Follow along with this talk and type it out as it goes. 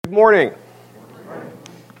Good morning.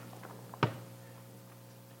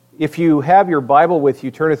 If you have your Bible with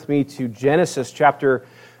you, turn with me to Genesis chapter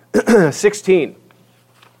 16.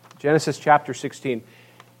 Genesis chapter 16.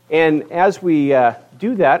 And as we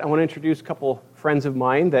do that, I want to introduce a couple friends of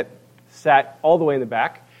mine that sat all the way in the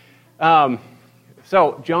back.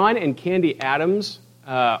 So John and Candy Adams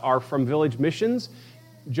are from Village Missions.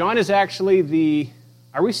 John is actually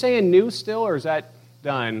are we saying new still, or is that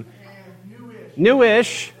done?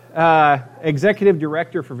 Newish executive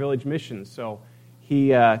director for Village Missions. So he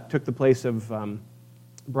took the place of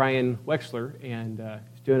Brian Wexler, and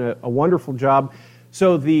he's doing a wonderful job.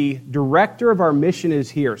 So the director of our mission is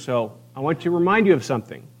here. So I want to remind you of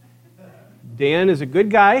something. Dan is a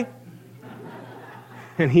good guy,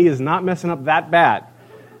 and he is not messing up that bad.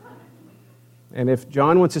 And if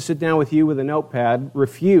John wants to sit down with you with a notepad,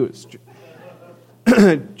 refuse.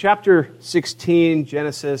 Chapter 16,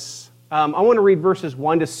 Genesis. I want to read verses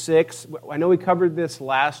 1 to 6. I know we covered this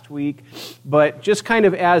last week, but just kind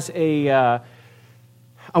of as I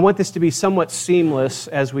want this to be somewhat seamless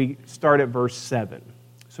as we start at verse 7.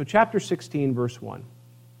 So chapter 16, verse 1.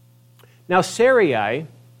 Now Sarai,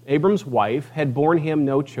 Abram's wife, had borne him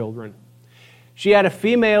no children. She had a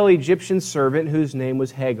female Egyptian servant whose name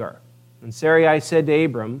was Hagar. And Sarai said to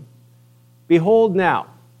Abram, "Behold now,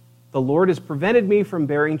 the Lord has prevented me from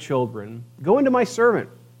bearing children. Go into my servant.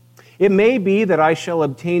 It may be that I shall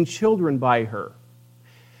obtain children by her."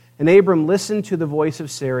 And Abram listened to the voice of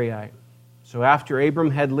Sarai. So after Abram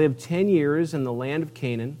had lived 10 years in the land of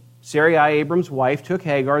Canaan, Sarai, Abram's wife, took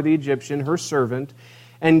Hagar the Egyptian, her servant,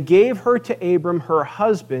 and gave her to Abram, her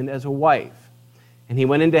husband, as a wife. And he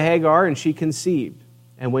went into Hagar, and she conceived.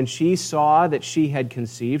 And when she saw that she had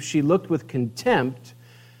conceived, she looked with contempt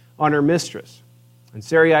on her mistress. And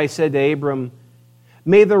Sarai said to Abram,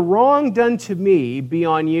 "May the wrong done to me be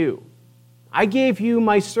on you. I gave you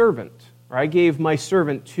my servant," or I gave my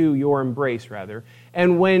servant to your embrace, rather.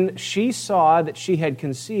 "And when she saw that she had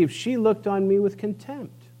conceived, she looked on me with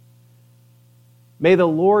contempt. May the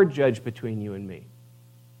Lord judge between you and me."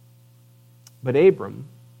 But Abram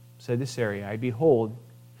said to Sarai, "Behold,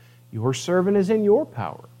 your servant is in your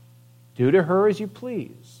power. Do to her as you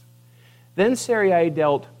please." Then Sarai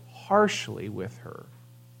dealt harshly with her,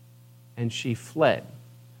 and she fled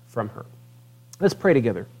from her. Let's pray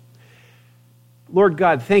together. Lord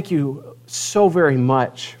God, thank you so very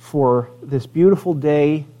much for this beautiful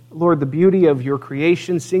day. Lord, the beauty of your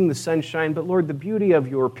creation, seeing the sunshine, but Lord, the beauty of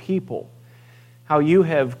your people, how you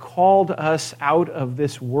have called us out of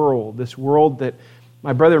this world that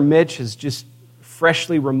my brother Mitch has just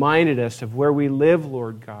freshly reminded us of where we live,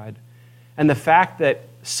 Lord God, and the fact that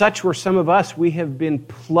such were some of us. We have been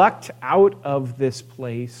plucked out of this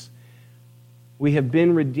place. We have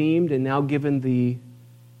been redeemed and now given the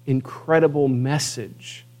incredible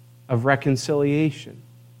message of reconciliation.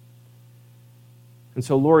 And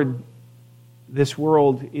so, Lord, this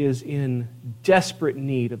world is in desperate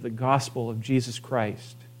need of the gospel of Jesus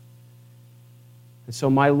Christ. And so,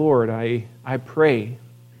 my Lord, I pray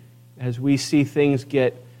as we see things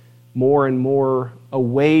get more and more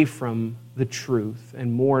away from the truth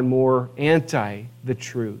and more anti the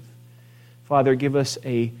truth, Father, give us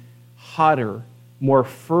a hotter, more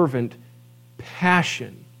fervent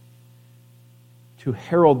passion to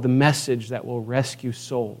herald the message that will rescue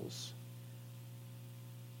souls,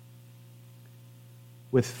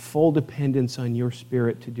 with full dependence on your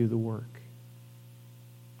Spirit to do the work,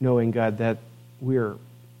 knowing, God, that we're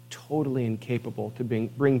totally incapable to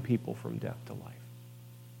bring people from death to life.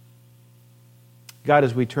 God,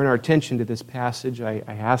 as we turn our attention to this passage, I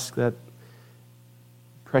ask that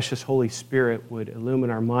precious Holy Spirit would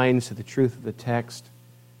illumine our minds to the truth of the text.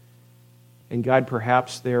 And God,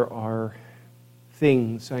 perhaps there are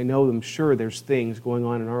things, I'm sure there's things going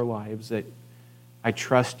on in our lives that I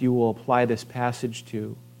trust you will apply this passage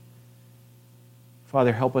to.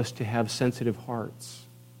 Father, help us to have sensitive hearts,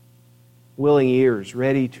 willing ears,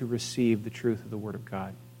 ready to receive the truth of the Word of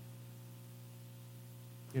God,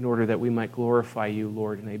 in order that we might glorify you,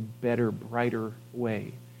 Lord, in a better, brighter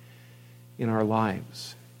way in our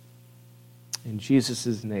lives. In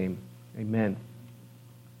Jesus' name, amen.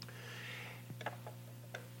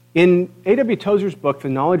 In A.W. Tozer's book, The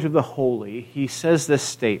Knowledge of the Holy, he says this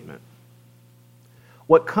statement: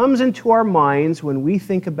 "What comes into our minds when we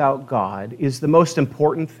think about God is the most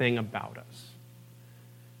important thing about us."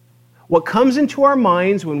 What comes into our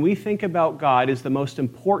minds when we think about God is the most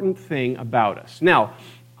important thing about us. Now,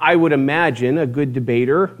 I would imagine a good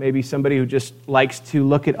debater, maybe somebody who just likes to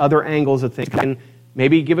look at other angles of things, can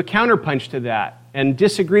maybe give a counterpunch to that and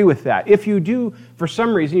disagree with that. If you do, for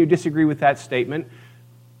some reason, you disagree with that statement,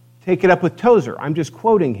 take it up with Tozer. I'm just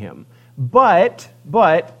quoting him. But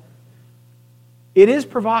it is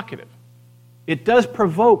provocative. It does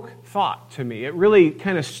provoke thought to me. It really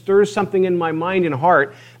kind of stirs something in my mind and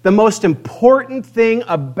heart. The most important thing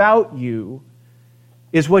about you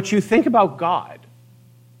is what you think about God.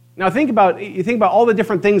 Now you think about all the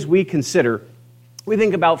different things we consider. We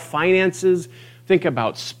think about finances, think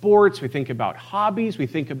about sports, we think about hobbies, we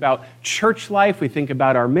think about church life, we think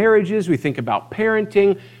about our marriages, we think about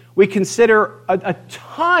parenting. We consider a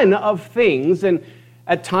ton of things, and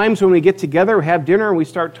at times when we get together, we have dinner, and we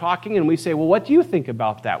start talking, and we say, well, what do you think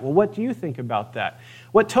about that? Well, what do you think about that?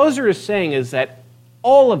 What Tozer is saying is that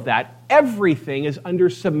all of that, everything is under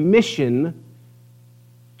submission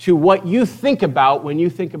to what you think about when you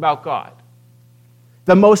think about God.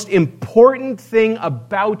 The most important thing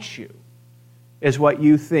about you is what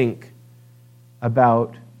you think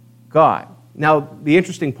about God. Now, the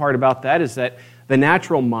interesting part about that is that the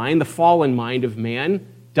natural mind, the fallen mind of man,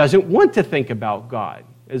 doesn't want to think about God.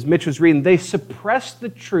 As Mitch was reading, they suppress the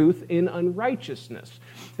truth in unrighteousness.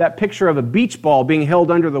 That picture of a beach ball being held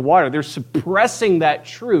under the water, they're suppressing that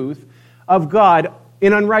truth of God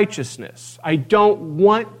in unrighteousness. I don't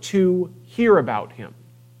want to hear about him.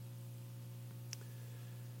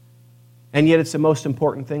 And yet it's the most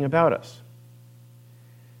important thing about us.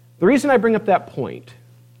 The reason I bring up that point,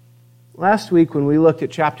 last week when we looked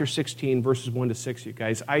at chapter 16, verses 1 to 6, you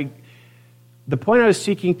guys, the point I was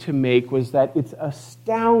seeking to make was that it's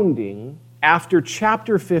astounding after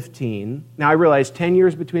chapter 15. Now I realize 10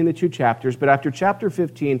 years between the two chapters, but after chapter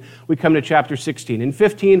 15, we come to chapter 16. In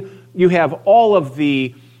 15, you have all of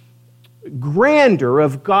the grandeur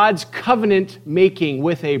of God's covenant making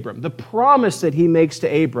with Abram, the promise that he makes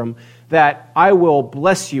to Abram that I will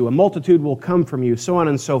bless you, a multitude will come from you, so on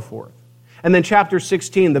and so forth. And then chapter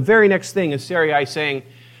 16, the very next thing is Sarai saying,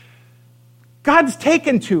 God's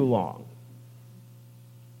taken too long.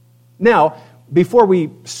 Now, before we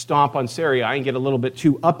stomp on Sarai and get a little bit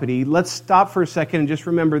too uppity, let's stop for a second and just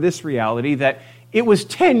remember this reality that it was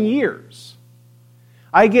 10 years.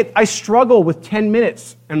 I struggle with 10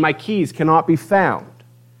 minutes and my keys cannot be found.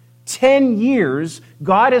 10 years,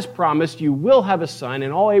 God has promised you will have a son,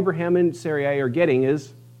 and all Abraham and Sarai are getting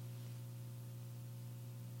is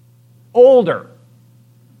older.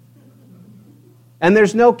 And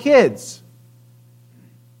there's no kids.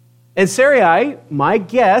 And Sarai, my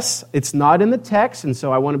guess, it's not in the text, and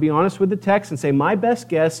so I want to be honest with the text and say my best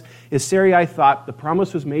guess is Sarai thought the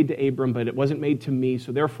promise was made to Abram, but it wasn't made to me,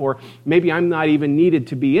 so therefore maybe I'm not even needed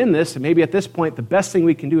to be in this, and maybe at this point the best thing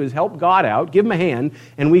we can do is help God out, give him a hand,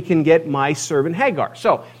 and we can get my servant Hagar.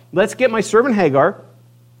 So let's get my servant Hagar.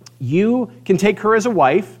 You can take her as a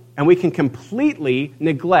wife, and we can completely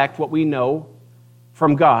neglect what we know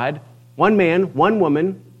from God. One man, one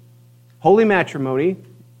woman, holy matrimony.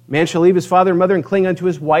 Man shall leave his father and mother and cling unto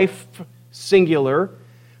his wife, singular.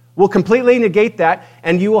 We'll completely negate that,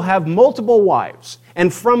 and you will have multiple wives.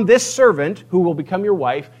 And from this servant, who will become your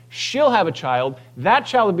wife, she'll have a child. That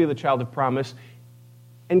child will be the child of promise.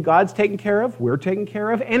 And God's taken care of, we're taken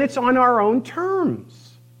care of, and it's on our own terms.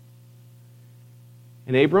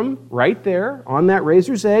 And Abram, right there, on that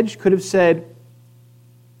razor's edge, could have said,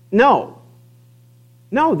 no,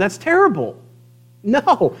 that's terrible.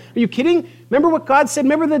 No. Are you kidding? Remember what God said?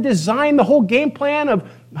 Remember the design, the whole game plan of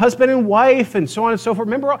husband and wife and so on and so forth?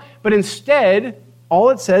 Remember? But instead,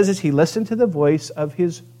 all it says is he listened to the voice of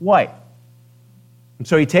his wife. And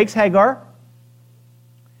so he takes Hagar,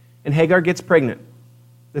 and Hagar gets pregnant.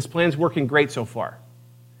 This plan's working great so far.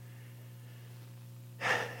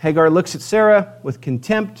 Hagar looks at Sarah with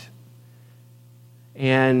contempt,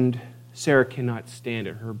 and Sarah cannot stand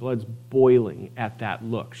it. Her blood's boiling at that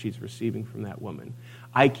look she's receiving from that woman.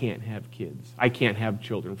 I can't have kids. I can't have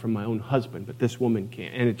children from my own husband, but this woman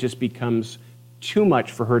can. And it just becomes too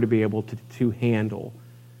much for her to be able to handle.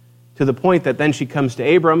 To the point that then she comes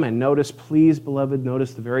to Abram, and notice, please, beloved,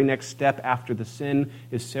 notice the very next step after the sin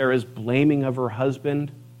is Sarah's blaming of her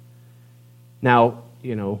husband. Now,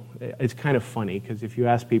 it's kind of funny, because if you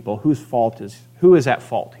ask people, who is at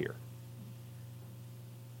fault here?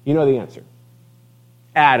 You know the answer.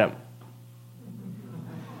 Adam.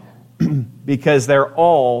 Because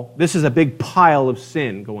this is a big pile of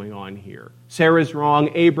sin going on here. Sarah's wrong,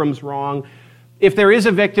 Abram's wrong. If there is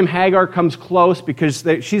a victim, Hagar comes close because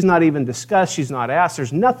she's not even discussed, she's not asked.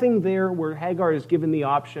 There's nothing there where Hagar is given the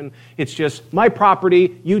option. It's just, my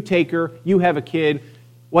property, you take her, you have a kid,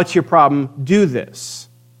 what's your problem? Do this.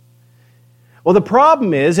 Well, the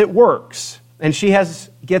problem is it works. And she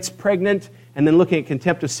gets pregnant, and then looking at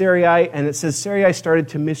contempt of Sarai, and it says Sarai started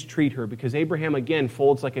to mistreat her because Abraham again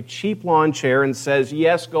folds like a cheap lawn chair and says,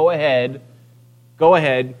 yes, go ahead,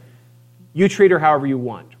 You treat her however you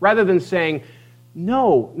want. Rather than saying,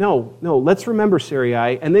 no, let's remember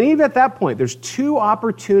Sarai. And then even at that point, there's two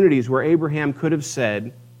opportunities where Abraham could have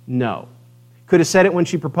said no. Could have said it when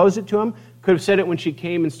she proposed it to him. Could have said it when she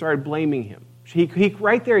came and started blaming him.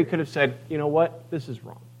 Right there, he could have said, you know what? This is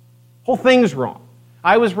wrong. Whole thing's wrong.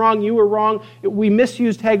 I was wrong. You were wrong. We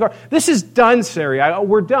misused Hagar. This is done, Sarai.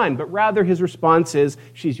 We're done. But rather, his response is,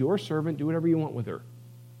 she's your servant. Do whatever you want with her.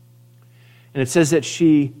 And it says that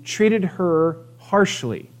she treated her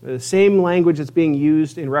harshly. The same language that's being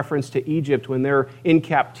used in reference to Egypt when they're in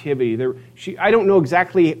captivity. I don't know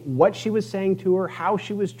exactly what she was saying to her, how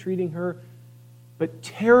she was treating her, but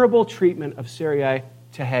terrible treatment of Sarai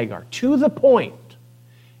to Hagar. To the point,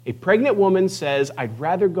 a pregnant woman says, I'd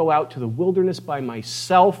rather go out to the wilderness by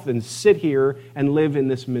myself than sit here and live in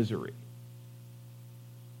this misery.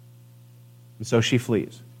 And so she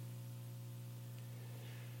flees.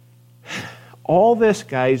 All this,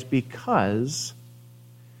 guys, because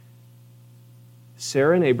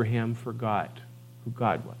Sarah and Abraham forgot who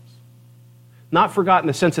God was. Not forgot in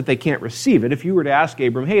the sense that they can't receive it. If you were to ask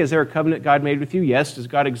Abram, hey, is there a covenant God made with you? Yes. Does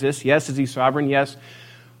God exist? Yes. Is he sovereign? Yes.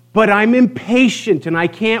 But I'm impatient and I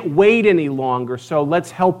can't wait any longer, so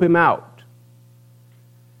let's help him out.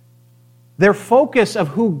 Their focus of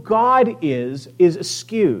who God is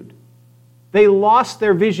skewed. They lost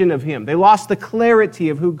their vision of him. They lost the clarity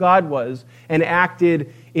of who God was and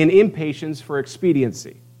acted in impatience for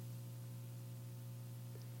expediency.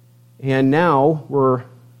 And now we're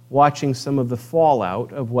watching some of the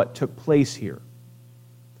fallout of what took place here.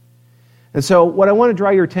 And so what I want to draw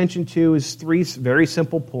your attention to is three very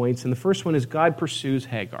simple points. And the first one is God pursues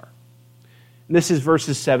Hagar. And this is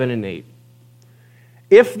verses 7 and 8.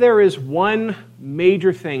 If there is one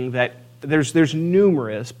major thing that, there's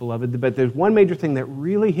numerous, beloved, but there's one major thing that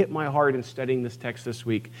really hit my heart in studying this text this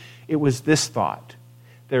week, it was this thought.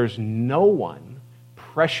 There's no one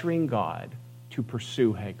pressuring God to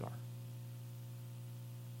pursue Hagar.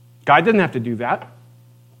 God didn't have to do that.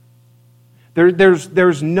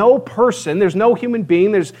 There's no person, there's no human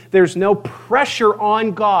being, there's no pressure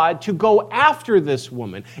on God to go after this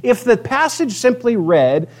woman. If the passage simply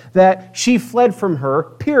read that she fled from her,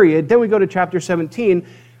 period, then we go to chapter 17,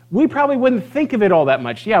 we probably wouldn't think of it all that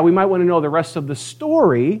much. Yeah, we might want to know the rest of the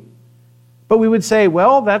story, but we would say,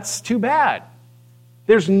 well, that's too bad.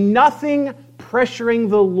 There's nothing pressuring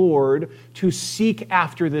the Lord to seek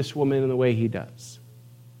after this woman in the way he does.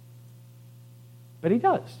 But he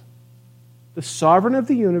does. The sovereign of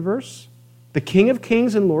the universe, the King of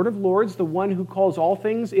kings and Lord of lords, the one who calls all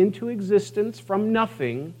things into existence from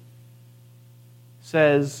nothing,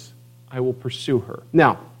 says, I will pursue her.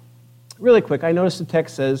 Now, really quick, I noticed the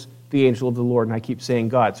text says the angel of the Lord, and I keep saying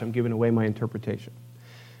God, so I'm giving away my interpretation.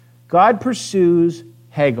 God pursues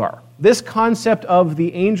Hagar. This concept of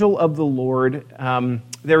the angel of the Lord,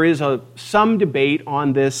 there is some debate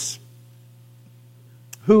on this,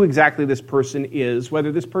 who exactly this person is,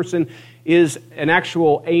 whether this person is an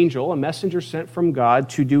actual angel, a messenger sent from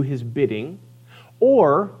God to do his bidding,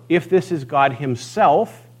 or if this is God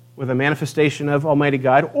himself with a manifestation of Almighty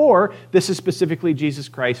God, or this is specifically Jesus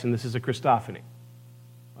Christ and this is a Christophany,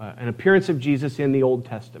 an appearance of Jesus in the Old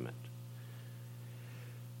Testament.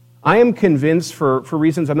 I am convinced, for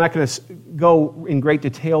reasons, I'm not going to go in great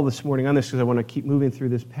detail this morning on this because I want to keep moving through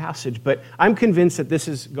this passage, but I'm convinced that this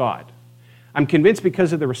is God. I'm convinced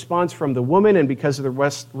because of the response from the woman and because of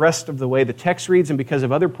the rest of the way the text reads and because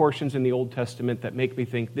of other portions in the Old Testament that make me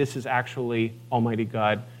think this is actually Almighty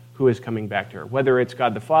God who is coming back to her. Whether it's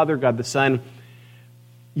God the Father, God the Son,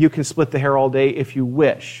 you can split the hair all day if you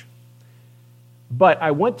wish. But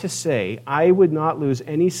I want to say I would not lose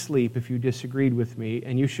any sleep if you disagreed with me,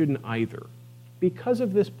 and you shouldn't either. Because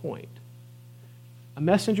of this point, a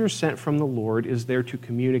messenger sent from the Lord is there to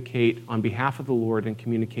communicate on behalf of the Lord and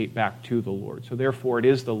communicate back to the Lord. So therefore, it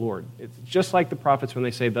is the Lord. It's just like the prophets when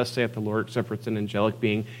they say, thus saith the Lord, except for it's an angelic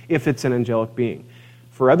being, if it's an angelic being.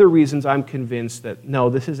 For other reasons, I'm convinced that, no,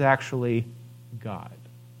 this is actually God.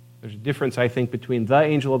 There's a difference, I think, between the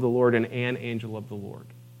angel of the Lord and an angel of the Lord.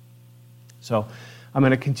 So I'm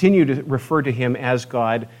going to continue to refer to him as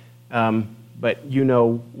God, but you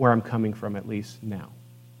know where I'm coming from, at least now.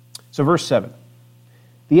 So verse 7.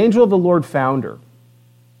 The angel of the Lord found her.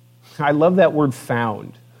 I love that word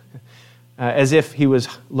found, as if he was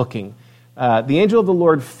looking. The angel of the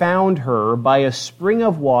Lord found her by a spring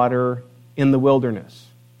of water in the wilderness.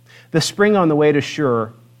 The spring on the way to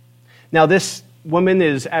Shur. Now this woman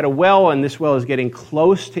is at a well, and this well is getting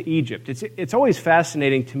close to Egypt. It's always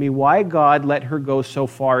fascinating to me why God let her go so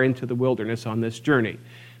far into the wilderness on this journey.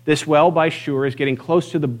 This well by Shur is getting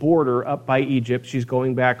close to the border up by Egypt. She's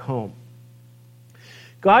going back home.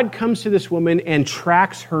 God comes to this woman and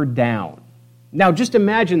tracks her down. Now, just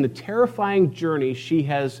imagine the terrifying journey she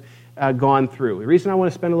has gone through. The reason I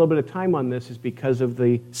want to spend a little bit of time on this is because of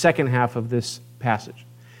the second half of this passage.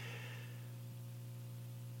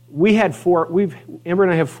 Amber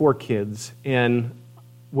and I have 4 kids, and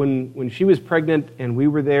when she was pregnant and we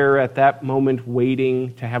were there at that moment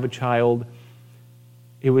waiting to have a child,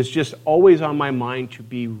 it was just always on my mind to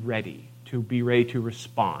be ready to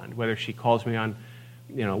respond, whether she calls me on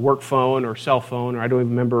work phone or cell phone, or I don't even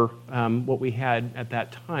remember what we had at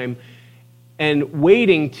that time, and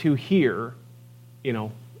waiting to hear,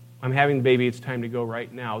 I'm having the baby, it's time to go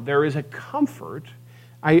right now. There is a comfort.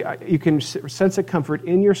 You can sense a comfort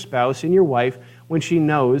in your spouse, in your wife, when she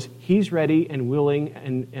knows he's ready and willing,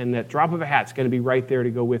 and that drop of a hat's going to be right there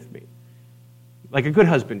to go with me. Like a good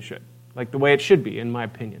husband should, like the way it should be, in my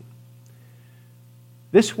opinion.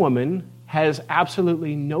 This woman has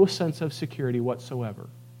absolutely no sense of security whatsoever.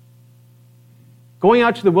 Going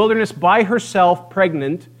out to the wilderness by herself,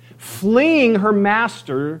 pregnant, fleeing her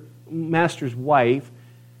master's wife,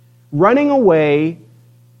 running away,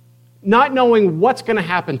 not knowing what's going to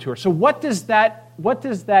happen to her. So what does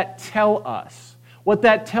that tell us? What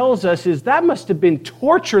that tells us is that must have been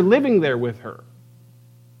torture living there with her.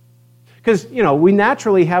 Because, we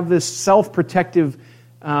naturally have this self-protective,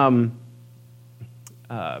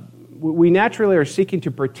 we naturally are seeking to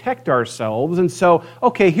protect ourselves. And so,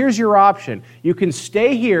 okay, here's your option. You can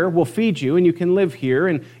stay here, we'll feed you, and you can live here,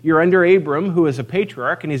 and you're under Abram, who is a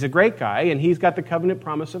patriarch, and he's a great guy, and he's got the covenant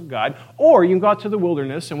promise of God. Or you can go out to the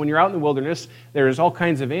wilderness, and when you're out in the wilderness, there's all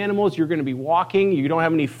kinds of animals. You're going to be walking. You don't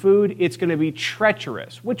have any food. It's going to be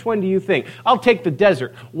treacherous. Which one do you think? I'll take the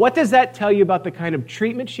desert. What does that tell you about the kind of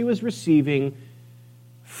treatment she was receiving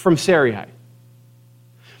from Sarai?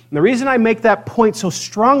 And the reason I make that point so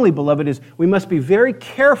strongly, beloved, is we must be very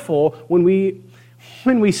careful when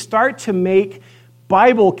we start to make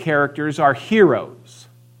Bible characters our heroes.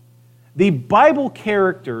 The Bible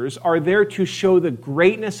characters are there to show the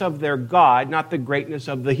greatness of their God, not the greatness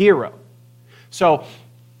of the hero. So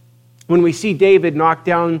when we see David knock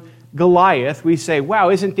down Goliath, we say, wow,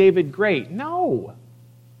 isn't David great? No,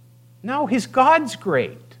 his God's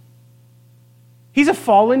great. He's a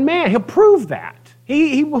fallen man. He'll prove that.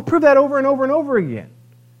 He will prove that over and over and over again.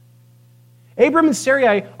 Abram and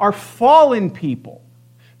Sarai are fallen people.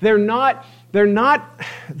 They're not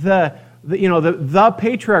the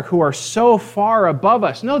patriarch who are so far above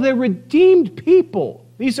us. No, they're redeemed people.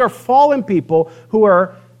 These are fallen people who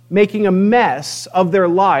are making a mess of their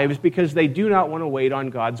lives because they do not want to wait on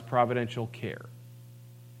God's providential care.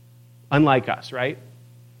 Unlike us, right?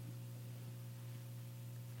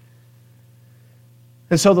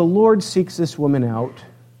 And so the Lord seeks this woman out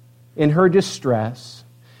in her distress.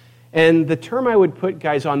 And the term I would put,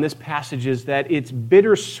 guys, on this passage is that it's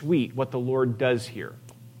bittersweet what the Lord does here.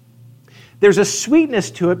 There's a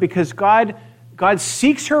sweetness to it because God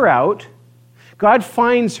seeks her out. God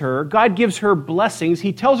finds her. God gives her blessings.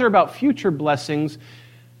 He tells her about future blessings.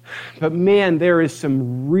 But man, there is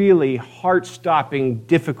some really heart-stopping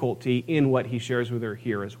difficulty in what he shares with her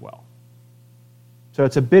here as well. So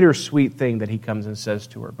it's a bittersweet thing that he comes and says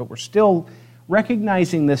to her. But we're still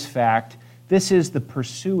recognizing this fact. This is the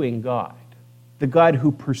pursuing God, the God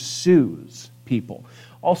who pursues people.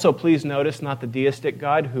 Also, please notice, not the deistic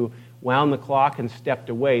God who wound the clock and stepped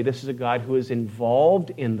away. This is a God who is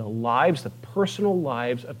involved in the lives, the personal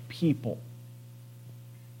lives of people.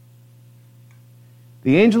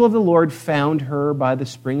 The angel of the Lord found her by the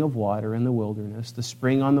spring of water in the wilderness, the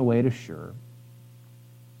spring on the way to Shur.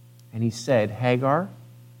 And he said, Hagar,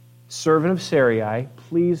 servant of Sarai,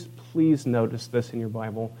 please notice this in your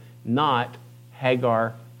Bible, not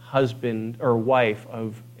Hagar, husband or wife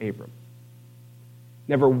of Abram.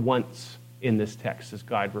 Never once in this text does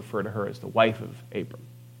God refer to her as the wife of Abram.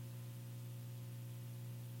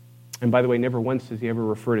 And by the way, never once does he ever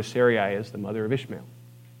refer to Sarai as the mother of Ishmael.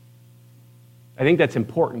 I think that's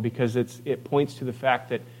important because it points to the fact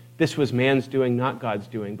that this was man's doing, not God's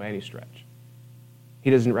doing by any stretch. He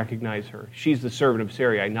doesn't recognize her. She's the servant of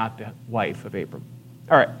Sarai, not the wife of Abram.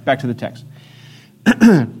 All right, back to the text.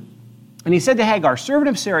 And he said to Hagar, servant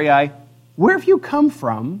of Sarai, where have you come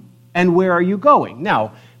from and where are you going?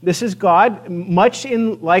 Now, this is God, much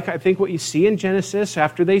in like I think what you see in Genesis.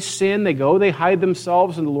 After they sin, they go, they hide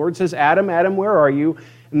themselves, and the Lord says, Adam, where are you?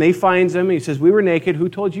 And they find them, and he says, we were naked. Who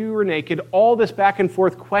told you were naked? All this back and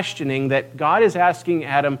forth questioning that God is asking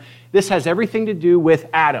Adam. This has everything to do with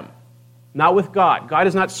Adam, not with God. God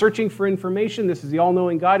is not searching for information. This is the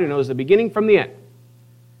all-knowing God who knows the beginning from the end.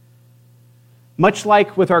 Much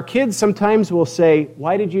like with our kids, sometimes we'll say,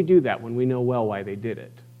 why did you do that, when we know well why they did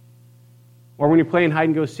it? Or when you're playing hide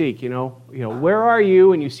and go seek, where are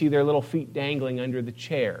you? And you see their little feet dangling under the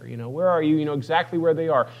chair. Where are you? You know exactly where they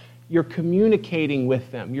are. You're communicating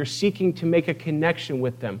with them. You're seeking to make a connection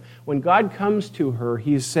with them. When God comes to her,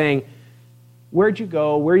 he's saying, where'd you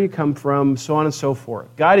go? Where you come from? So on and so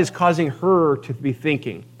forth. God is causing her to be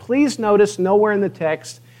thinking. Please notice nowhere in the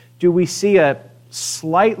text do we see a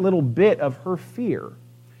slight little bit of her fear.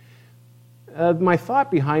 My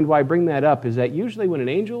thought behind why I bring that up is that usually when an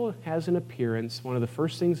angel has an appearance, one of the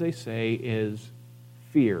first things they say is,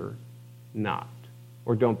 fear not,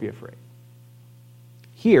 or don't be afraid.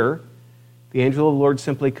 Here, the angel of the Lord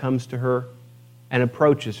simply comes to her and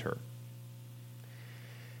approaches her. And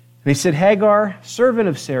he said, Hagar, servant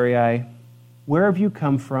of Sarai, where have you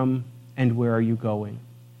come from and where are you going?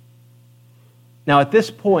 Now, at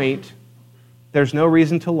this point, there's no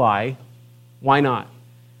reason to lie. Why not?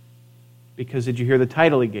 Because did you hear the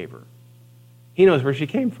title he gave her? He knows where she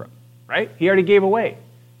came from, right? He already gave away.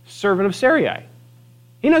 Servant of Sarai.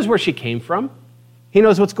 He knows where she came from. He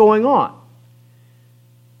knows what's going on.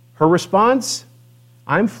 Her response,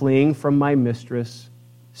 I'm fleeing from my mistress,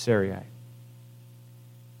 Sarai.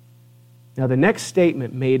 Now, the next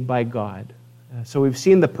statement made by God. So we've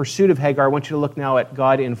seen the pursuit of Hagar. I want you to look now at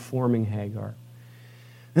God informing Hagar.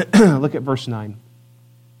 Look at verse 9.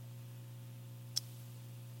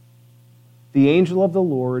 The angel of the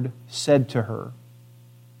Lord said to her,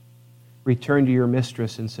 return to your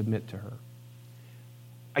mistress and submit to her.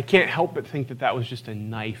 I can't help but think that that was just a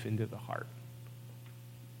knife into the heart.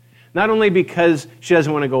 Not only because she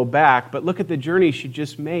doesn't want to go back, but look at the journey she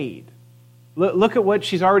just made. Look at what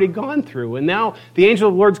she's already gone through. And now the angel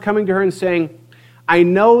of the Lord's coming to her and saying, I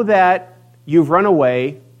know that you've run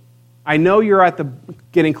away. I know you're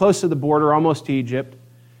getting close to the border, almost to Egypt.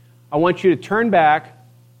 I want you to turn back,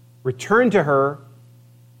 return to her,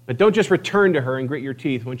 but don't just return to her and grit your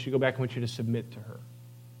teeth. I want you to go back. I want you to submit to her.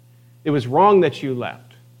 It was wrong that you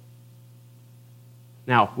left.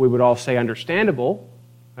 Now, we would all say understandable.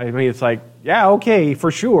 I mean, it's like, yeah, okay,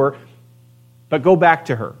 for sure. But go back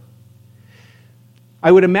to her.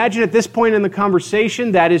 I would imagine at this point in the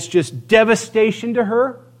conversation, that is just devastation to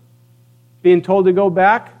her, being told to go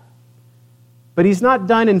back. But he's not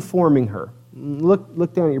done informing her.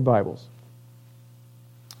 Look down at your Bibles.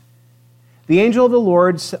 The angel of the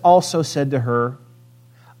Lord also said to her,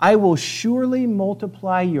 I will surely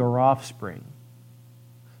multiply your offspring,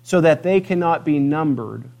 so that they cannot be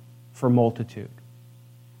numbered for multitude.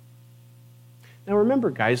 Now remember,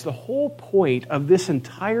 guys, the whole point of this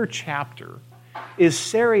entire chapter is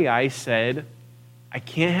Sarai said, I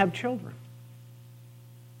can't have children.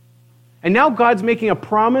 And now God's making a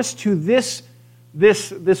promise to this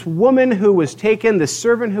woman who was taken, this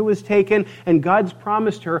servant who was taken, and God's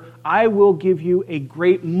promised her, I will give you a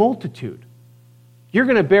great multitude. You're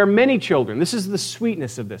going to bear many children. This is the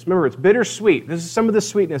sweetness of this. Remember, it's bittersweet. This is some of the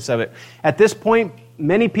sweetness of it. At this point,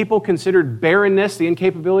 many people considered barrenness, the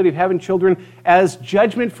incapability of having children, as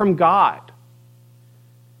judgment from God.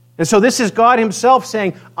 And so this is God himself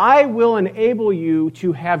saying, I will enable you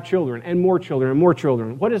to have children, and more children, and more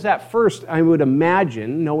children. What is that? First, I would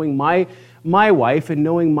imagine, knowing my wife and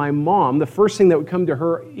knowing my mom, the first thing that would come to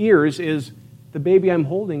her ears is, the baby I'm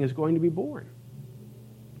holding is going to be born.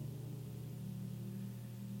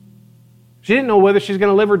 She didn't know whether she's going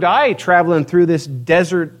to live or die traveling through this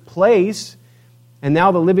desert place. And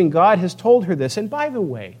now the living God has told her this. And by the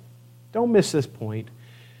way, don't miss this point.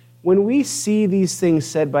 When we see these things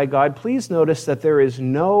said by God, please notice that there is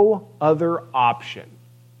no other option.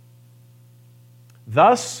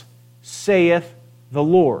 Thus saith the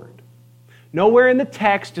Lord. Nowhere in the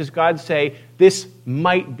text does God say, this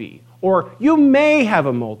might be, or you may have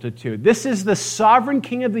a multitude. This is the sovereign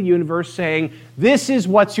King of the universe saying, this is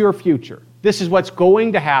what's your future. This is what's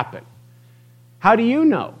going to happen. How do you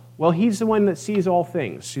know? Well, he's the one that sees all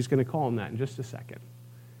things. She's going to call him that in just a second.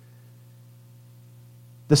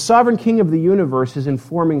 The sovereign King of the universe is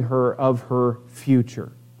informing her of her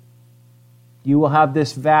future. You will have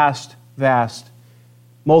this vast, vast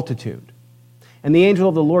multitude. And the angel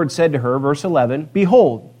of the Lord said to her, verse 11,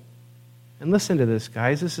 behold. And listen to this,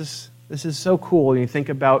 guys. This is so cool when you think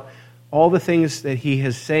about all the things that he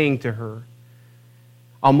is saying to her.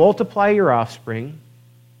 I'll multiply your offspring.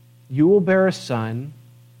 You will bear a son.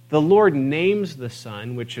 The Lord names the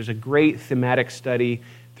son, which is a great thematic study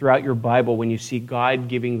throughout your Bible when you see God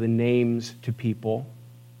giving the names to people.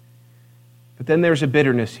 But then there's a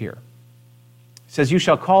bitterness here. It says, you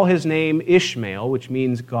shall call his name Ishmael, which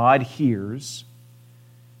means God hears,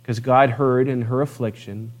 because God heard in her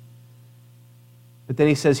affliction. But then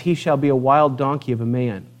he says, he shall be a wild donkey of a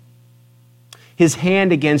man. His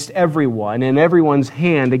hand against everyone, and everyone's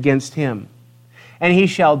hand against him. and he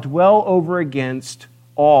shall dwell over against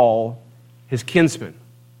all his kinsmen.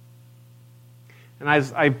 And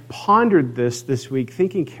as I pondered this week,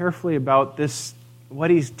 thinking carefully about this,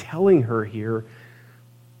 what he's telling her here,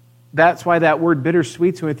 that's why that word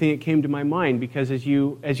bittersweet is the only thing that came to my mind, because as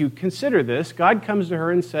you consider this, God comes to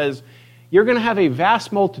her and says, you're going to have a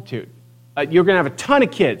vast multitude. You're going to have a ton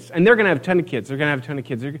of kids, and they're going to have a ton of kids. They're going to have a ton of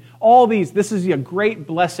kids. All these, this is a great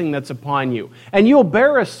blessing that's upon you. And you'll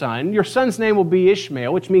bear a son. Your son's name will be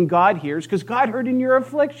Ishmael, which means God hears, because God heard in your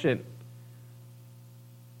affliction.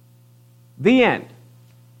 The end.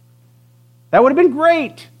 That would have been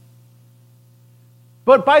great.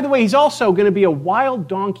 But by the way, he's also going to be a wild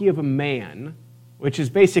donkey of a man, which is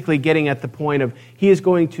basically getting at the point of he is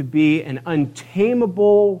going to be an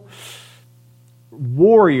untamable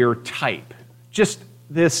warrior type. Just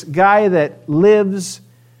this guy that lives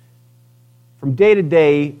from day to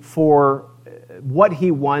day for what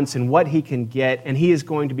he wants and what he can get, and he is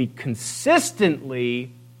going to be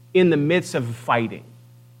consistently in the midst of fighting.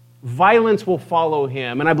 Violence will follow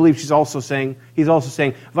him, and I believe he's also saying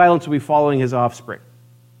violence will be following his offspring.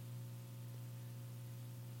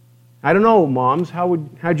 I don't know, moms,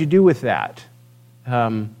 how'd you do with that?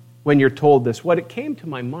 When you're told this. What it came to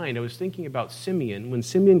my mind, I was thinking about Simeon. When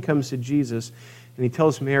Simeon comes to Jesus and he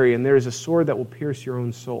tells Mary, and there is a sword that will pierce your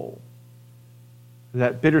own soul.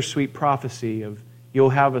 That bittersweet prophecy of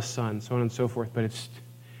you'll have a son, so on and so forth, but it's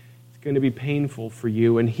going to be painful for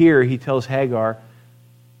you. And here he tells Hagar,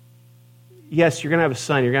 yes, you're going to have a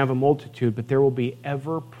son, you're going to have a multitude, but there will be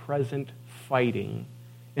ever-present fighting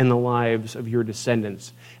in the lives of your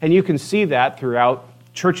descendants. And you can see that throughout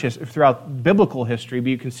throughout biblical history, but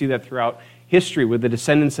you can see that throughout history with the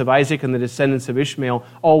descendants of Isaac and the descendants of Ishmael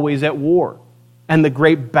always at war. And the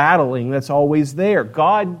great battling that's always there.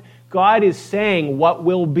 God is saying what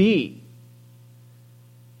will be.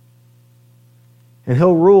 And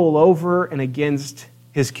he'll rule over and against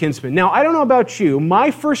his kinsmen. Now, I don't know about you.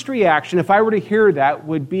 My first reaction, if I were to hear that,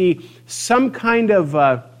 would be some kind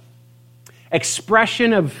of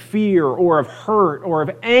expression of fear or of hurt or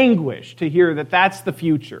of anguish to hear that that's the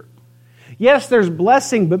future. Yes, there's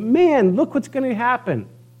blessing, but man, look what's going to happen.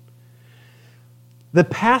 The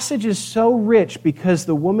passage is so rich because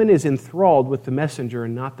the woman is enthralled with the messenger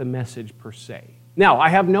and not the message per se. Now, I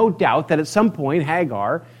have no doubt that at some point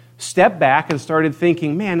Hagar stepped back and started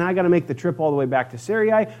thinking, man, I got to make the trip all the way back to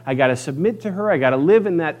Sarai. I got to submit to her. I got to live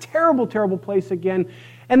in that terrible, terrible place again.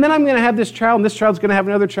 And then I'm going to have this child, and this child's going to have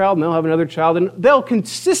another child, and they'll have another child, and they'll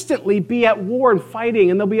consistently be at war and fighting,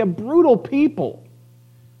 and they'll be a brutal people.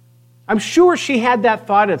 I'm sure she had that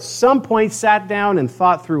thought at some point, sat down and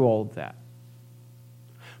thought through all of that.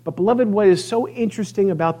 But beloved, what is so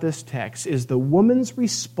interesting about this text is the woman's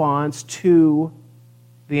response to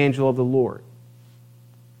the angel of the Lord.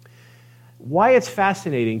 Why it's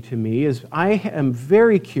fascinating to me is I am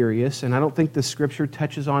very curious, and I don't think the scripture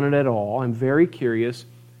touches on it at all. I'm very curious.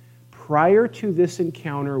 Prior to this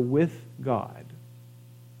encounter with God,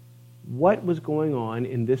 what was going on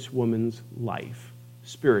in this woman's life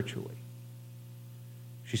spiritually?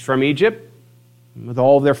 She's from Egypt with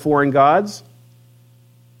all of their foreign gods.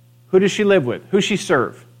 Who does she live with? Who does she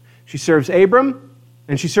serve? She serves Abram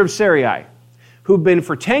and she serves Sarai, who've been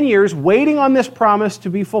for 10 years waiting on this promise to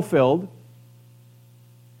be fulfilled.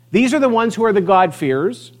 These are the ones who are the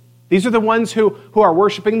God-fearers. These are the ones who are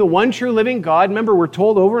worshiping the one true living God. Remember, we're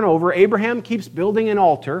told over and over, Abraham keeps building an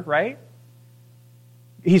altar, right?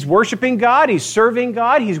 He's worshiping God. He's serving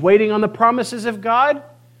God. He's waiting on the promises of God.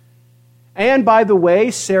 And by the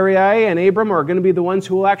way, Sarai and Abram are going to be the ones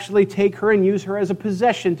who will actually take her and use her as a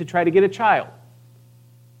possession to try to get a child.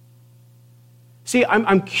 See,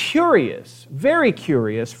 I'm curious, very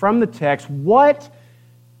curious from the text,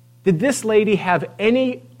 did this lady have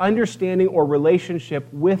any understanding or relationship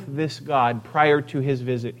with this God prior to his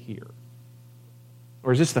visit here?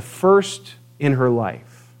 Or is this the first in her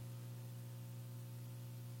life?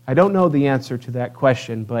 I don't know the answer to that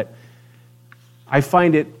question, but I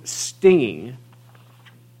find it stinging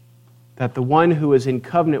that the one who is in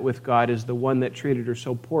covenant with God is the one that treated her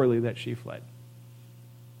so poorly that she fled.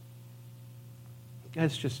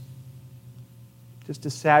 That's just a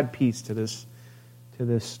sad piece to this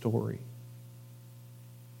story.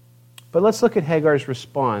 But let's look at Hagar's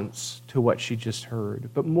response to what she just heard,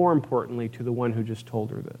 but more importantly, to the one who just told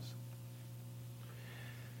her this.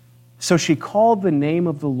 So she called the name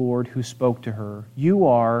of the Lord who spoke to her, "You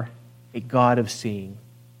are a God of seeing."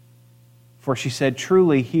 For she said,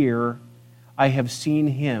 "Truly here I have seen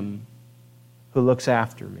him who looks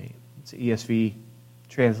after me." It's an ESV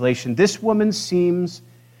translation. This woman seems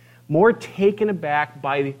more taken aback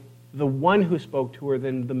by the one who spoke to her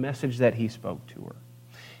than the message that he spoke to her.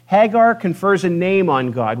 Hagar confers a name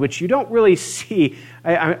on God, which you don't really see.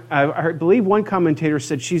 I believe one commentator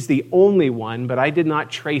said she's the only one, but I did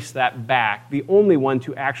not trace that back. The only one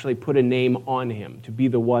to actually put a name on him, to be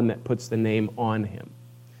the one that puts the name on him.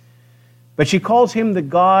 But she calls him the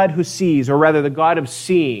God who sees, or rather the God of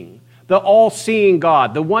seeing, the all-seeing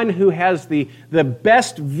God, the one who has the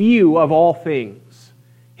best view of all things.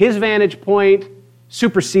 His vantage point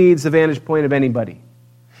supersedes the vantage point of anybody.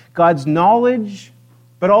 God's knowledge,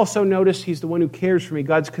 but also notice he's the one who cares for me.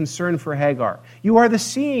 God's concern for Hagar. You are the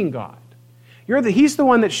seeing God. He's the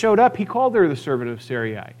one that showed up. He called her the servant of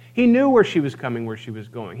Sarai. He knew where she was coming, where she was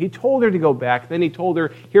going. He told her to go back. Then he told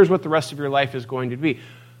her, here's what the rest of your life is going to be.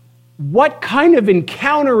 What kind of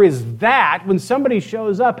encounter is that when somebody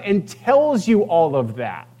shows up and tells you all of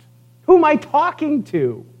that? Who am I talking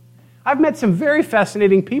to? I've met some very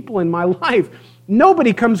fascinating people in my life.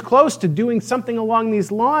 Nobody comes close to doing something along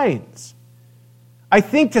these lines. I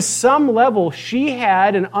think to some level she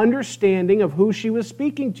had an understanding of who she was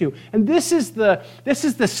speaking to. And this is the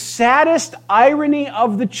saddest irony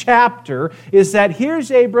of the chapter, is that here's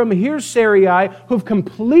Abram, here's Sarai, who've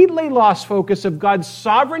completely lost focus of God's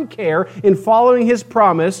sovereign care in following his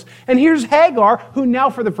promise. And here's Hagar, who now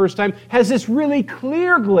for the first time has this really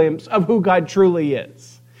clear glimpse of who God truly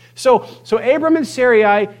is. So Abram and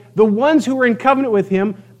Sarai, the ones who were in covenant with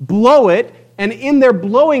him, blow it. And in their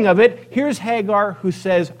blowing of it, here's Hagar who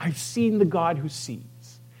says, I've seen the God who sees.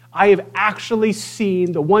 I have actually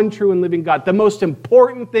seen the one true and living God. The most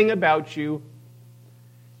important thing about you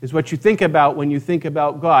is what you think about when you think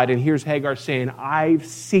about God. And here's Hagar saying, I've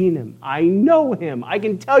seen him. I know him. I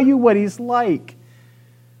can tell you what he's like.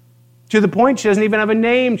 To the point she doesn't even have a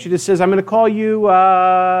name. She just says, I'm going to call you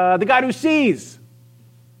the God who sees.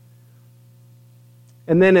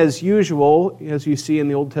 And then, as usual, as you see in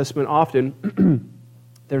the Old Testament often,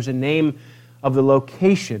 there's a name of the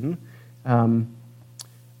location,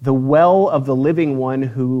 the well of the living one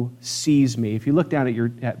who sees me. If you look down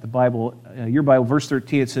at the Bible, your Bible, verse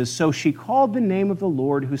 13, it says, So she called the name of the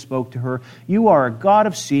Lord who spoke to her, You are a God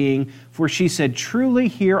of seeing, for she said, Truly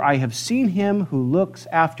here I have seen him who looks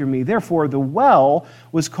after me. Therefore the well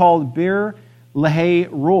was called Bir Lahai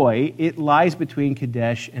Roi. It lies between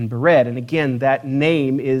Kadesh and Bered. And again, that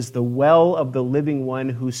name is the well of the living one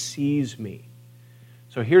who sees me.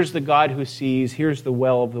 So here's the God who sees, here's the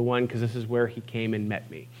well of the one, because this is where he came and met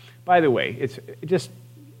me. By the way, it's just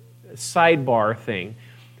a sidebar thing.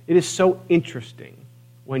 It is so interesting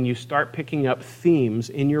when you start picking up themes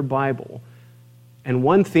in your Bible. And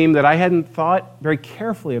one theme that I hadn't thought very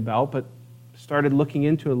carefully about, but started looking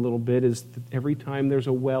into a little bit, is that every time there's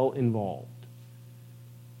a well involved.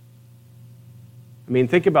 I mean,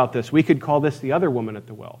 think about this. We could call this the other woman at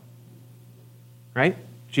the well, right?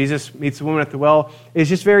 Jesus meets the woman at the well. It's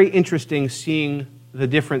just very interesting seeing the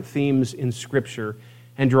different themes in Scripture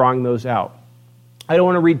and drawing those out. I don't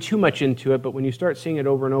want to read too much into it, but when you start seeing it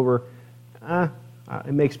over and over,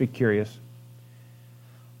 it makes me curious.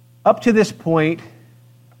 Up to this point,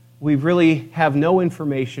 we really have no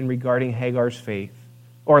information regarding Hagar's faith,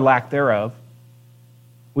 or lack thereof.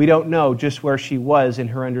 We don't know just where she was in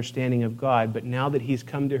her understanding of God, but now that he's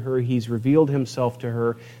come to her, he's revealed himself to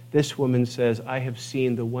her, this woman says, I have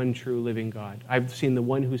seen the one true living God. I've seen the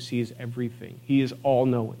one who sees everything. He is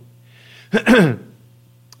all-knowing.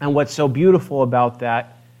 And what's so beautiful about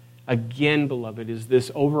that, again, beloved, is this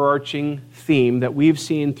overarching theme that we've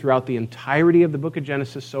seen throughout the entirety of the book of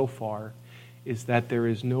Genesis so far, is that there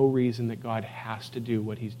is no reason that God has to do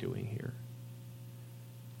what he's doing here.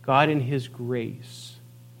 God in his grace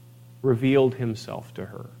revealed himself to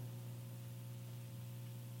her.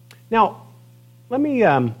 Now, let me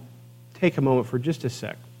take a moment for just a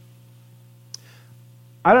sec.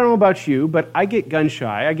 I don't know about you, but I get gun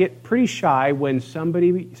shy. I get pretty shy when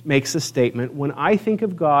somebody makes a statement. When I think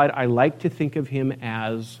of God, I like to think of him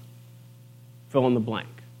as fill in the blank.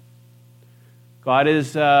 God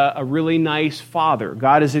is a really nice father.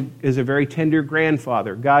 God is a very tender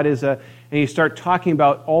grandfather. God is and you start talking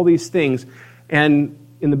about all these things, and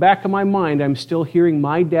in the back of my mind, I'm still hearing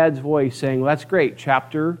my dad's voice saying, well, that's great,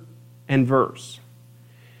 chapter and verse.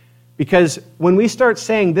 Because when we start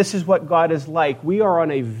saying this is what God is like, we are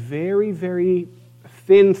on a very, very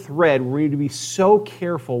thin thread. We need to be so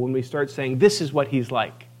careful when we start saying this is what he's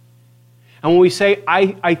like. And when we say,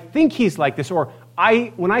 I think he's like this, or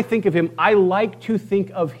when I think of him, I like to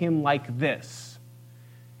think of him like this.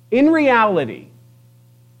 In reality,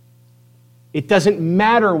 it doesn't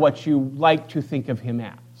matter what you like to think of him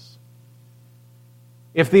as.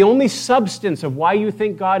 If the only substance of why you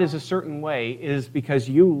think God is a certain way is because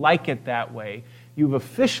you like it that way, you've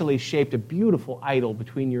officially shaped a beautiful idol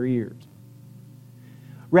between your ears.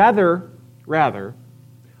 Rather,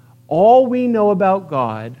 all we know about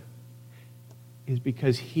God is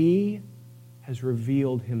because He has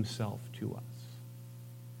revealed Himself to us.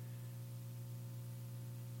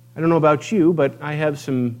 I don't know about you, but I have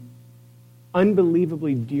some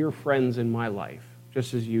unbelievably dear friends in my life,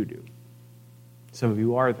 just as you do. Some of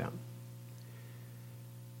you are them.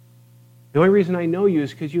 The only reason I know you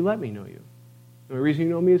is because you let me know you. The only reason you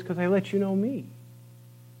know me is because I let you know me.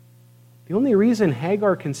 The only reason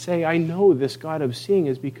Hagar can say, I know this God of seeing,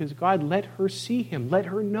 is because God let her see Him, let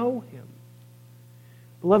her know Him.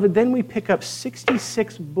 Beloved, then we pick up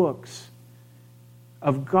 66 books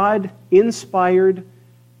of God-inspired,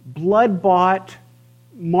 blood-bought,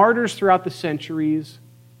 martyrs throughout the centuries,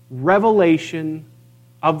 revelation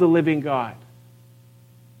of the living God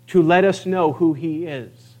to let us know who He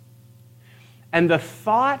is. And the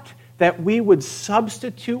thought that we would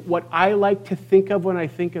substitute what I like to think of when I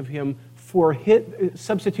think of Him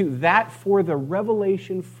substitute that for the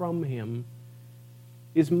revelation from Him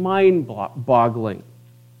is mind-boggling.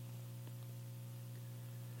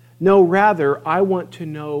 No, rather, I want to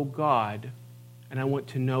know God, and I want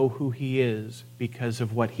to know who He is because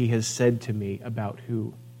of what He has said to me about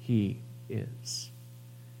who He is.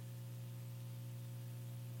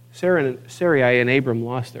 Sarai and Abram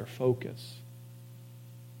lost their focus.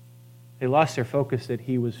 They lost their focus that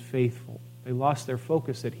He was faithful. They lost their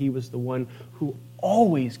focus that He was the one who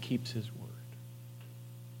always keeps His word.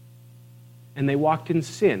 And they walked in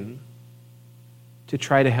sin to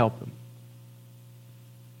try to help Him.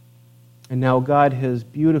 And now God has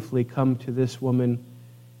beautifully come to this woman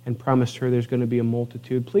and promised her there's going to be a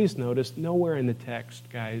multitude. Please notice, nowhere in the text,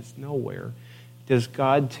 guys, nowhere, does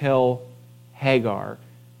God tell Hagar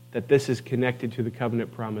that this is connected to the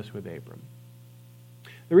covenant promise with Abram.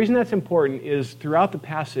 The reason that's important is throughout the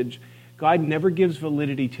passage, God never gives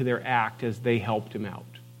validity to their act as they helped Him out.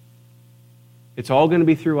 It's all going to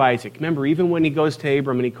be through Isaac. Remember, even when He goes to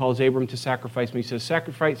Abram and He calls Abram to sacrifice him, He says,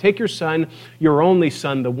 take your son, your only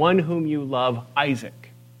son, the one whom you love, Isaac.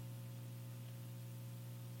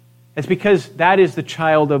 It's because that is the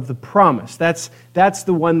child of the promise. That's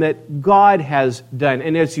the one that God has done.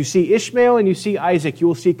 And as you see Ishmael and you see Isaac, you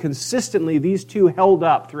will see consistently these two held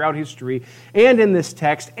up throughout history and in this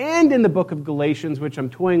text and in the book of Galatians, which I'm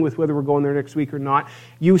toying with whether we're going there next week or not.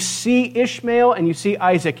 You see Ishmael and you see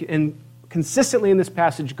Isaac, and consistently in this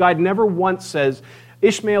passage, God never once says,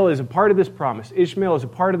 Ishmael is a part of this promise. Ishmael is a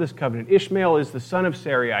part of this covenant. Ishmael is the son of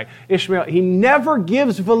Sarai. Ishmael, He never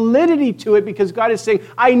gives validity to it because God is saying,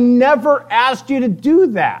 I never asked you to do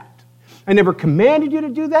that. I never commanded you to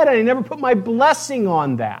do that, and I never put my blessing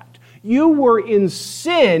on that. You were in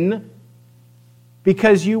sin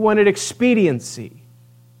because you wanted expediency.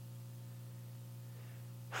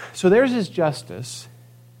 So there's His justice.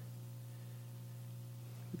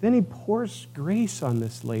 Then He pours grace on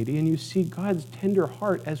this lady, and you see God's tender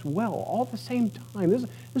heart as well, all at the same time. This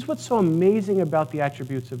is what's so amazing about the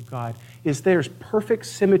attributes of God, is there's perfect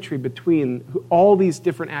symmetry between all these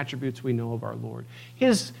different attributes we know of our Lord.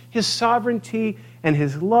 His sovereignty and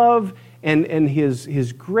His love and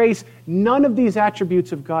His grace, none of these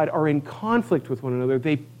attributes of God are in conflict with one another.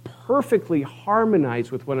 They perfectly harmonize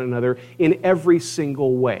with one another in every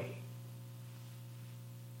single way.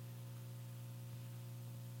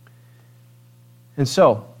 And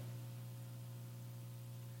so,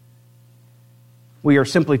 we are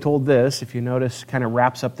simply told this, if you notice, kind of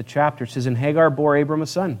wraps up the chapter. It says, and Hagar bore Abram a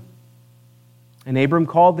son. And Abram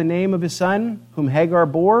called the name of his son, whom Hagar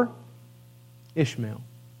bore, Ishmael.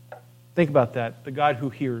 Think about that, the God who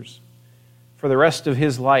hears. For the rest of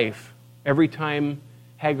his life, every time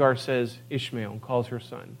Hagar says Ishmael and calls her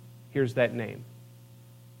son, here's that name.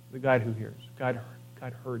 The God who hears. God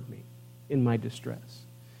heard me in my distress.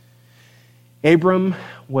 Abram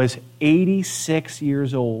was 86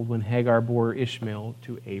 years old when Hagar bore Ishmael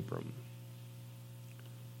to Abram.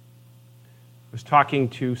 I was talking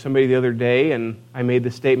to somebody the other day, and I made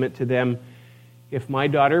the statement to them, if my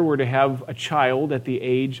daughter were to have a child at the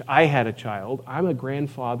age I had a child, I'm a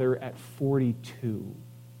grandfather at 42.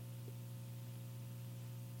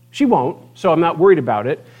 She won't, so I'm not worried about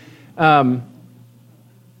it. That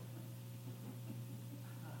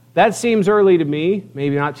seems early to me,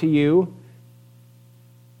 maybe not to you.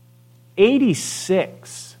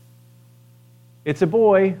 86. It's a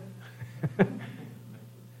boy.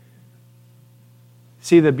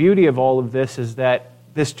 See, the beauty of all of this is that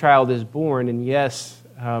this child is born, and yes,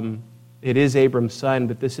 it is Abram's son,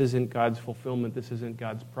 but this isn't God's fulfillment. This isn't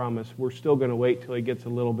God's promise. We're still going to wait till he gets a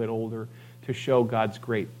little bit older to show God's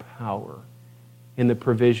great power in the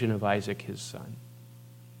provision of Isaac, his son.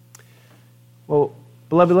 Well,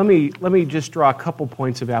 beloved, let me just draw a couple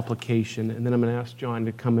points of application, and then I'm going to ask John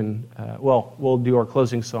to come and, we'll do our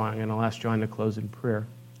closing song, and I'll ask John to close in prayer.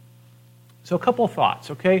 So a couple of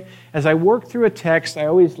thoughts, okay? As I work through a text, I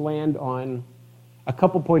always land on a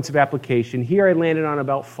couple points of application. Here I landed on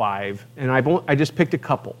about 5, and I just picked a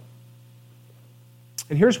couple.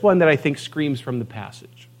 And here's one that I think screams from the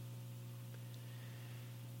passage.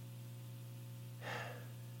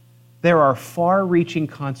 There are far-reaching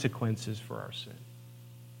consequences for our sin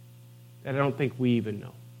that I don't think we even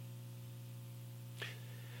know.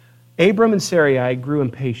 Abram and Sarai grew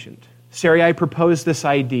impatient. Sarai proposed this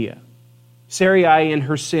idea. Sarai in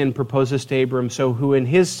her sin proposes to Abram, who in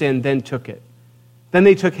his sin then took it. Then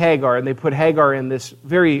they took Hagar, and they put Hagar in this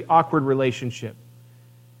very awkward relationship.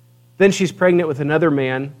 Then she's pregnant with another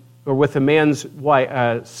man, or with a man's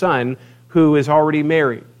son, who is already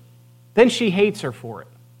married. Then she hates her for it.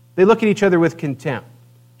 They look at each other with contempt.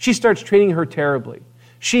 She starts treating her terribly.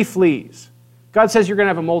 She flees. God says you're going to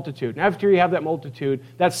have a multitude. And after you have that multitude,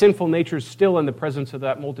 that sinful nature is still in the presence of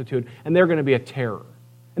that multitude, and they're going to be a terror.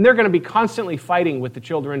 And they're going to be constantly fighting with the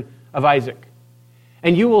children of Isaac.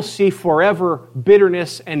 And you will see forever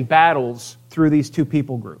bitterness and battles through these two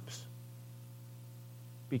people groups.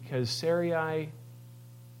 Because Sarai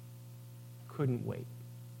couldn't wait.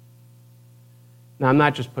 Now, I'm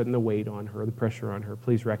not just putting the weight on her, the pressure on her.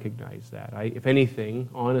 Please recognize that. If anything,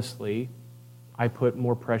 honestly, I put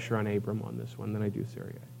more pressure on Abram on this one than I do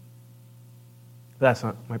Sarai. That's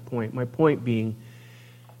not my point. My point being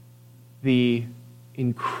the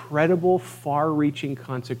incredible, far-reaching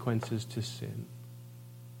consequences to sin.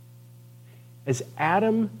 As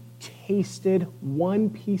Adam tasted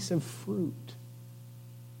one piece of fruit,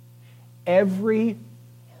 every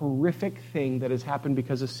horrific thing that has happened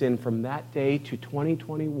because of sin from that day to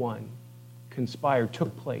 2021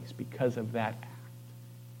 took place because of that act.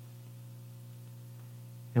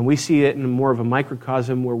 And we see it in more of a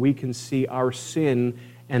microcosm where we can see our sin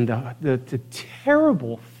and the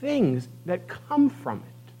terrible things that come from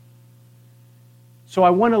it. So I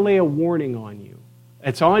want to lay a warning on you.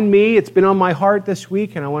 It's on me, it's been on my heart this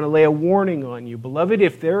week, and I want to lay a warning on you. Beloved,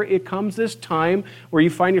 if it comes this time where you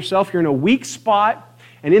find yourself, you're in a weak spot,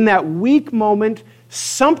 and in that weak moment,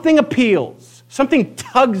 something appeals, something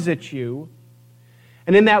tugs at you,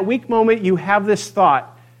 and in that weak moment, you have this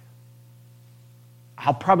thought,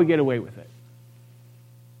 I'll probably get away with it.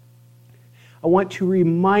 I want to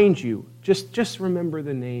remind you, just remember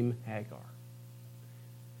the name Hagar.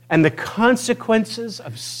 And the consequences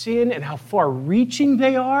of sin and how far-reaching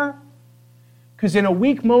they are. Because in a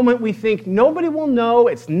weak moment, we think, nobody will know,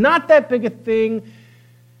 it's not that big a thing,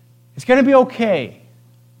 it's going to be okay.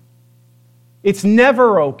 It's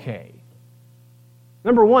never okay.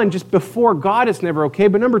 Number one, just before God, it's never okay.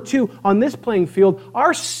 But number two, on this playing field,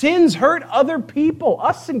 our sins hurt other people,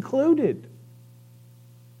 us included.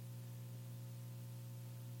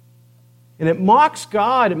 And it mocks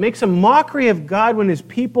God. It makes a mockery of God when His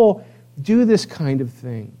people do this kind of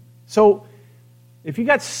thing. So if you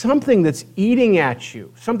got something that's eating at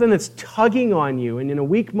you, something that's tugging on you, and in a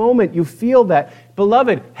weak moment you feel that,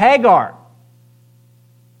 beloved, Hagar,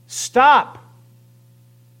 stop.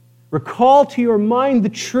 Recall to your mind the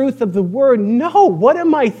truth of the word. No, what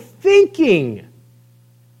am I thinking?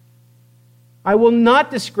 I will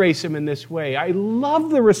not disgrace him in this way. I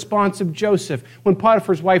love the response of Joseph when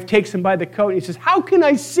Potiphar's wife takes him by the coat and he says, how can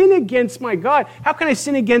I sin against my God? How can I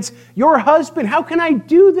sin against your husband? How can I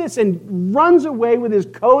do this? And runs away with his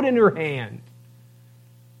coat in her hand.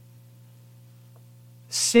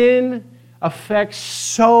 Sin affects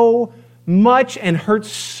so much and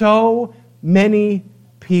hurts so many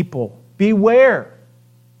people. Beware.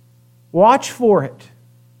 Watch for it.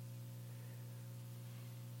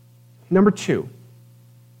 Number 2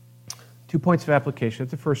 points of application.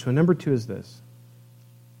 That's the first one. Number 2 is this.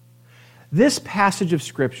 This passage of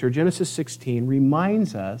Scripture, Genesis 16,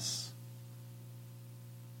 reminds us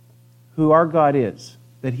who our God is,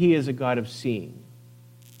 that He is a God of seeing.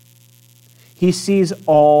 He sees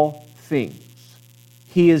all things.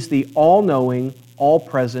 He is the all-knowing,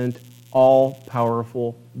 all-present,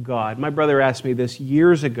 all-powerful God. My brother asked me this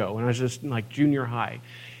years ago when I was just in like junior high.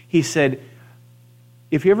 He said,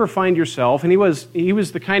 if you ever find yourself, and he was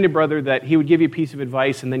the kind of brother that he would give you a piece of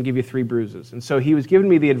advice and then give you 3 bruises. And so he was giving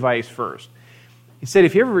me the advice first. He said,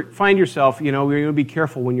 if you ever find yourself, you're going to be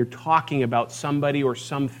careful when you're talking about somebody or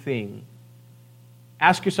something.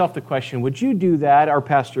 Ask yourself the question, would you do that? Our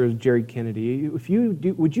pastor is Jerry Kennedy. Would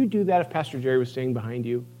you do that if Pastor Jerry was staying behind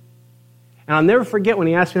you? And I'll never forget when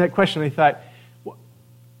he asked me that question, I thought, well,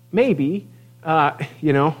 maybe,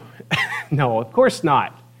 No, of course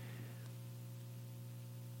not.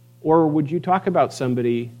 Or would you talk about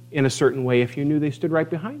somebody in a certain way if you knew they stood right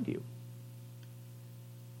behind you?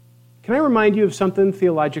 Can I remind you of something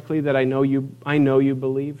theologically that I know you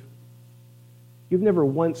believe? You've never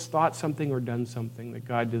once thought something or done something that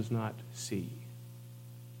God does not see.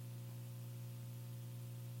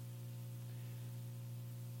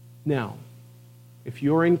 Now, if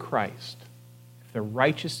you're in Christ, if the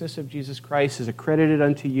righteousness of Jesus Christ is accredited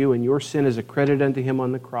unto you and your sin is accredited unto him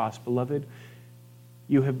on the cross, beloved,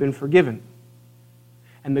 you have been forgiven.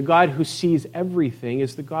 And the God who sees everything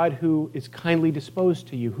is the God who is kindly disposed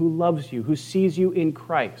to you, who loves you, who sees you in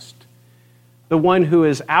Christ. The one who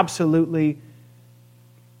is absolutely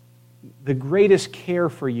the greatest care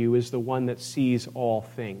for you is the one that sees all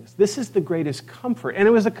things. This is the greatest comfort. And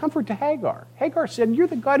it was a comfort to Hagar. Hagar said, you're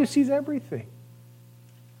the God who sees everything.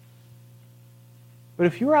 But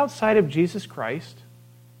if you're outside of Jesus Christ,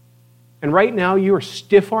 and right now you are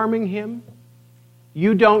stiff-arming him,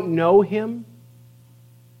 you don't know him,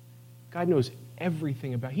 God knows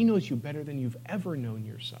everything about you. He knows you better than you've ever known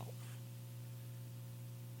yourself.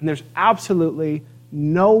 And there's absolutely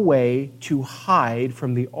no way to hide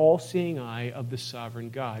from the all-seeing eye of the sovereign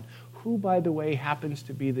God, who, by the way, happens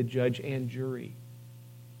to be the judge and jury.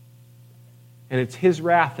 And it's his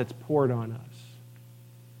wrath that's poured on us.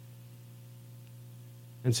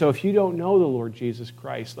 And so if you don't know the Lord Jesus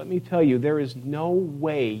Christ, let me tell you, there is no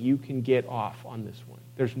way you can get off on this one.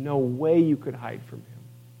 There's no way you could hide from him.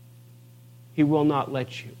 He will not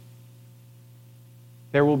let you.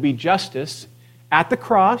 There will be justice at the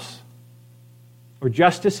cross or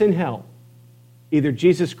justice in hell. Either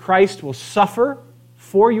Jesus Christ will suffer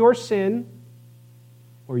for your sin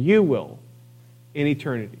or you will in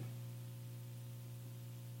eternity.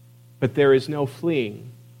 But there is no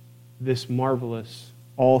fleeing this marvelous,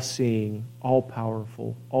 all-seeing,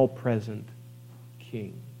 all-powerful, all-present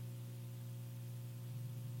King.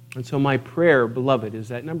 And so my prayer, beloved, is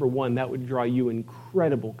that, number one, that would draw you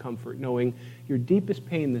incredible comfort, knowing your deepest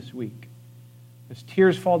pain this week. As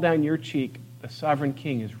tears fall down your cheek, the sovereign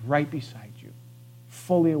King is right beside you,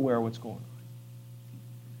 fully aware of what's going on.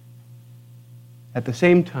 At the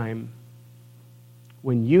same time,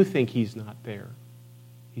 when you think he's not there,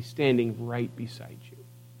 he's standing right beside you.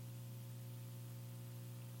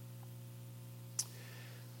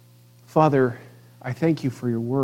 Father, I thank you for your word.